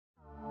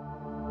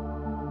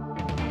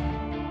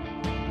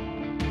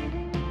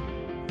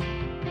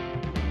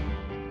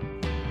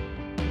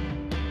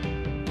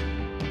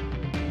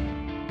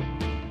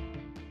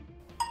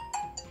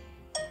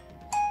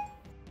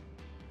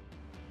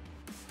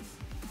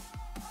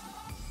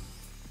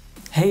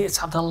Hey,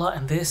 it's Abdullah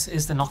and this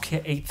is the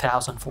Nokia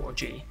 8000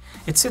 4G.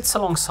 It sits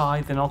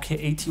alongside the Nokia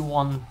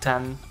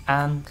 8110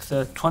 and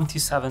the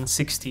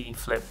 2760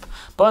 Flip,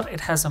 but it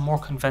has a more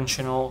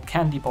conventional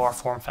candy bar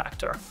form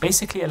factor,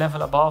 basically a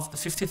level above the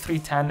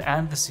 5310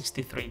 and the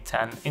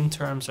 6310 in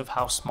terms of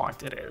how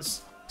smart it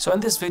is. So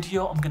in this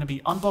video I'm going to be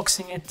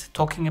unboxing it,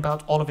 talking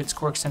about all of its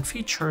quirks and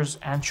features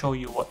and show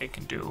you what it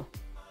can do.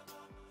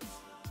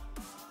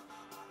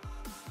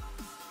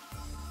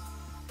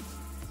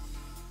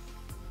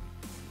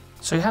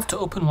 So you have to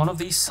open one of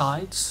these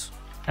sides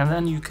and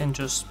then you can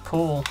just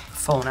pull the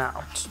phone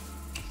out.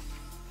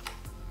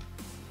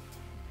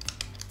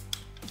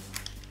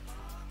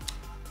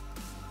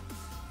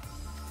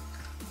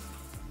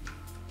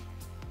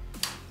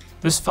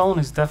 This phone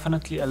is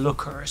definitely a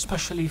looker,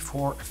 especially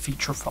for a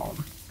feature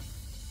phone.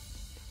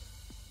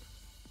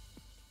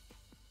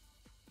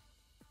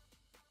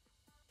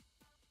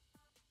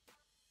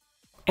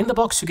 In the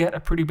box you get a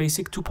pretty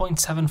basic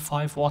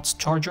 2.75 watts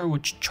charger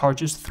which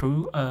charges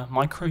through a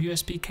micro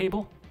USB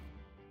cable.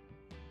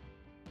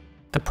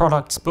 The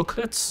product's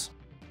booklets.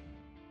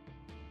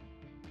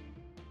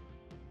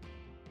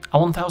 A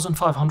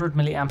 1500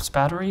 milliamps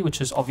battery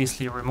which is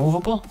obviously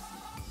removable.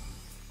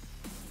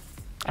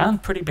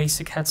 And pretty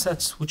basic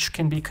headsets which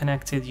can be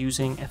connected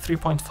using a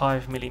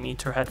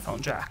 3.5mm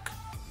headphone jack.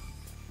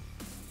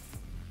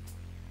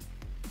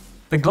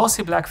 The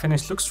glossy black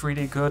finish looks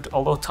really good,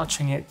 although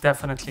touching it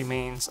definitely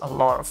means a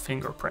lot of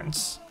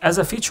fingerprints. As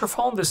a feature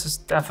phone, this is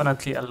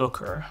definitely a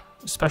looker,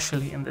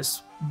 especially in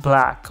this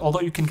black,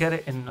 although you can get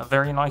it in a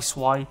very nice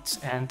white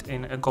and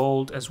in a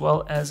gold as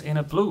well as in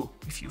a blue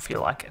if you feel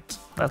like it.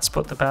 Let's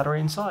put the battery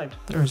inside.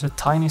 There's a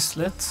tiny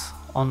slit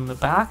on the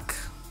back,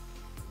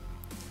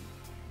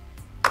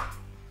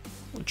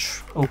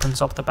 which opens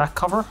up the back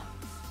cover.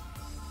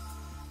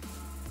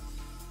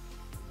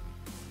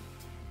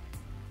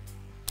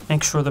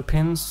 Make sure the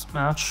pins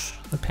match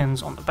the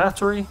pins on the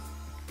battery.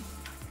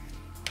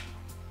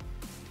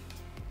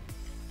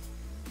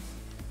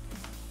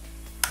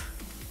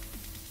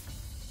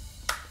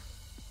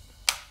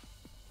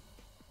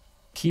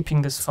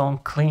 Keeping this phone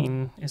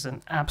clean is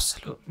an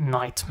absolute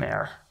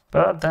nightmare,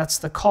 but that's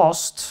the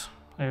cost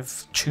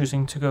of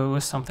choosing to go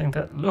with something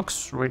that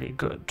looks really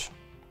good.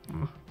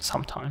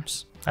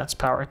 Sometimes. Let's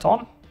power it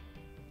on.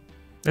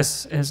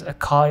 This is a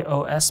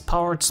KaiOS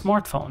powered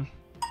smartphone.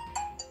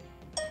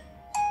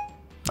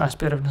 Nice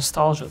bit of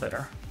nostalgia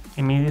there.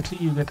 Immediately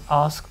you get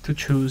asked to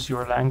choose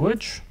your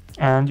language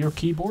and your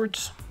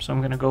keyboards, so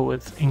I'm gonna go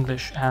with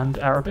English and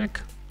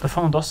Arabic. The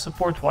phone does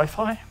support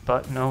Wi-Fi,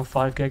 but no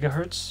 5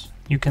 GHz.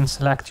 You can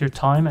select your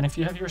time, and if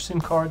you have your SIM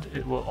card,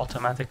 it will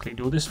automatically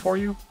do this for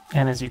you.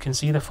 And as you can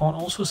see, the phone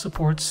also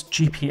supports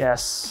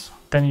GPS.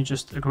 Then you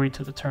just agree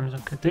to the terms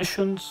and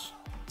conditions,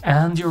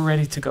 and you're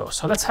ready to go.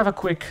 So let's have a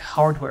quick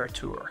hardware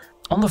tour.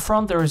 On the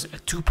front there is a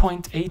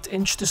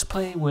 2.8-inch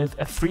display with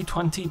a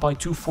 320 by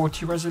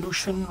 240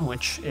 resolution,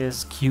 which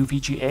is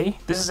QVGA.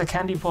 This is a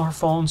candy bar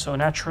phone, so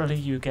naturally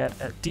you get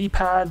a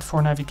D-pad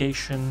for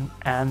navigation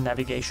and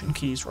navigation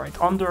keys right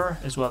under,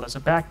 as well as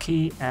a back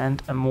key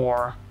and a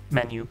more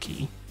menu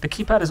key. The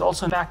keypad is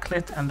also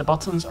backlit and the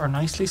buttons are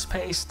nicely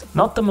spaced.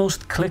 Not the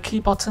most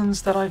clicky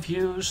buttons that I've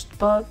used,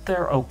 but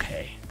they're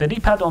okay. The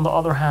D-pad on the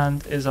other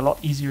hand is a lot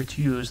easier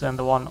to use than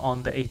the one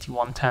on the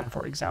 8110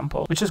 for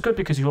example, which is good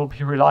because you'll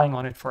be relying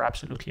on it for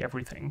absolutely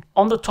everything.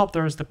 On the top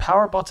there is the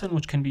power button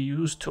which can be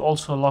used to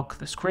also lock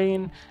the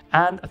screen,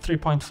 and a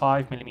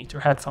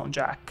 3.5mm headphone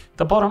jack.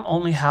 The bottom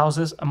only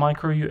houses a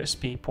micro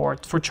USB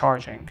port for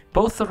charging.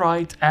 Both the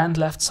right and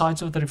left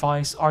sides of the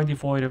device are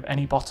devoid of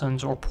any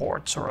buttons or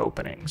ports or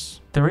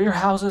openings. The rear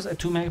houses a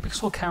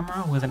 2-megapixel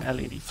camera with an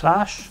LED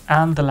flash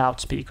and the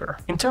loudspeaker.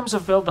 In terms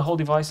of build, the whole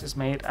device is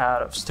made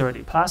out of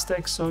sturdy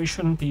plastic, so you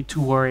shouldn't be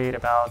too worried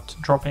about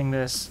dropping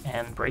this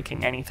and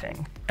breaking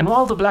anything. And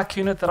while the black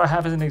unit that I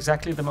have isn't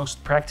exactly the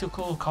most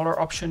practical color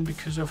option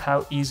because of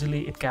how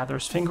easily it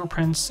gathers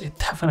fingerprints, it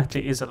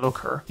definitely is a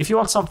looker. If you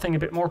want something a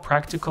bit more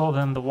practical,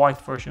 then the white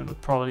version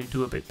would probably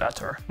do a bit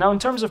better. Now in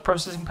terms of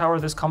processing power,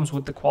 this comes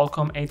with the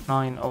Qualcomm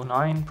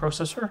 8909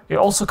 processor. It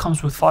also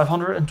comes with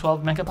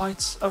 512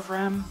 megabytes of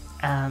RAM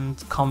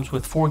and comes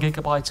with 4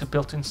 GB of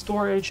built-in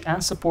storage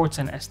and supports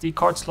an SD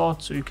card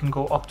slot, so you can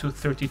go up to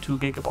 32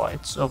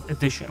 GB of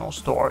additional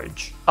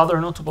storage. Other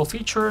notable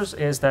features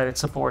is that it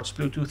supports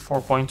Bluetooth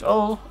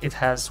 4.0, it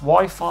has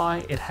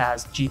Wi-Fi, it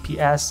has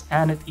GPS,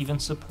 and it even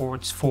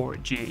supports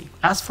 4G.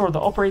 As for the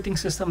operating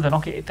system, the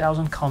Nokia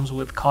 8000 comes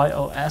with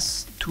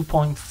KaiOS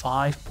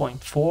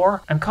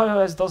 2.5.4, and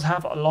KaiOS does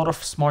have a lot of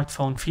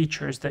smartphone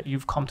features that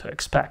you've come to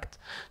expect.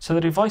 So the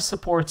device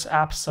supports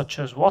apps such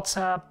as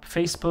WhatsApp,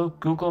 Facebook,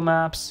 Google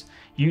Maps,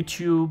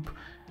 YouTube,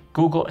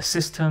 Google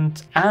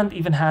Assistant, and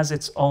even has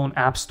its own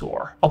app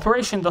store.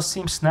 Operation does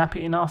seem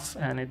snappy enough,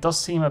 and it does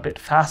seem a bit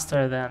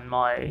faster than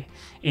my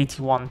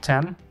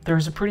 8110.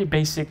 There's a pretty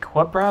basic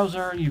web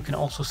browser, you can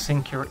also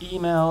sync your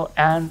email,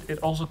 and it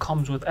also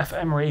comes with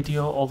FM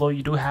radio, although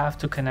you do have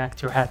to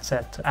connect your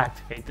headset to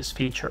activate this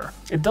feature.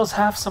 It does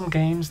have some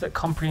games that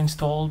come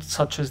pre-installed,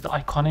 such as the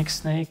Iconic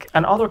Snake,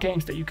 and other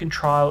games that you can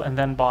trial and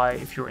then buy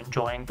if you're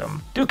enjoying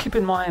them. Do keep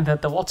in mind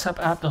that the WhatsApp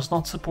app does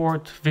not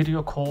support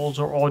video calls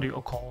or audio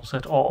calls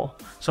at all,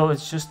 so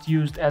it's just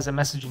used as a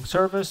messaging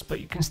service, but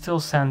you can still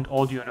send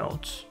audio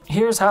notes.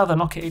 Here's how the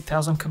Nokia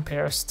 8000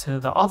 compares to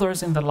the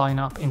others in the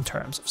lineup in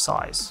terms of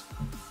size.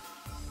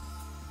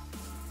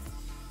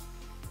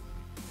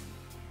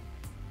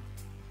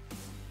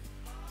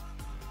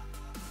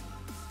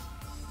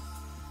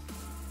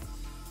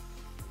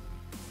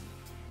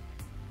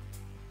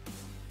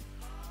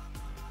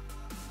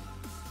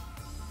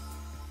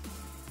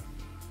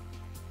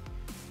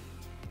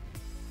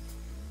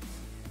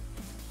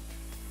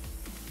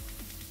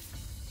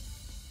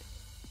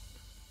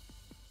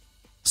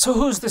 So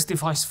who's this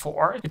device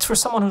for? It's for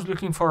someone who's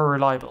looking for a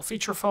reliable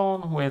feature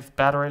phone with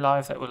battery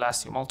life that will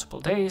last you multiple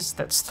days,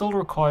 that still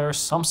requires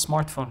some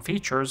smartphone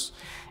features,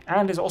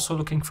 and is also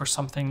looking for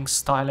something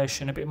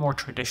stylish and a bit more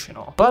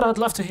traditional. But I'd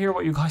love to hear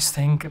what you guys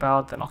think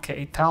about the Nokia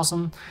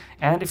 8000,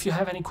 and if you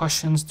have any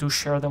questions, do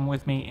share them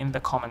with me in the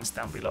comments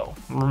down below.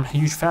 I'm a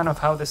huge fan of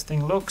how this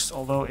thing looks,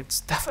 although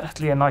it's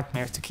definitely a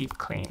nightmare to keep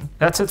clean.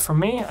 That's it from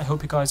me. I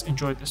hope you guys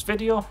enjoyed this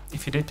video.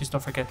 If you did, please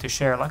don't forget to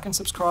share, like, and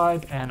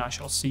subscribe, and I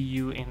shall see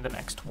you in the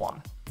next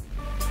one.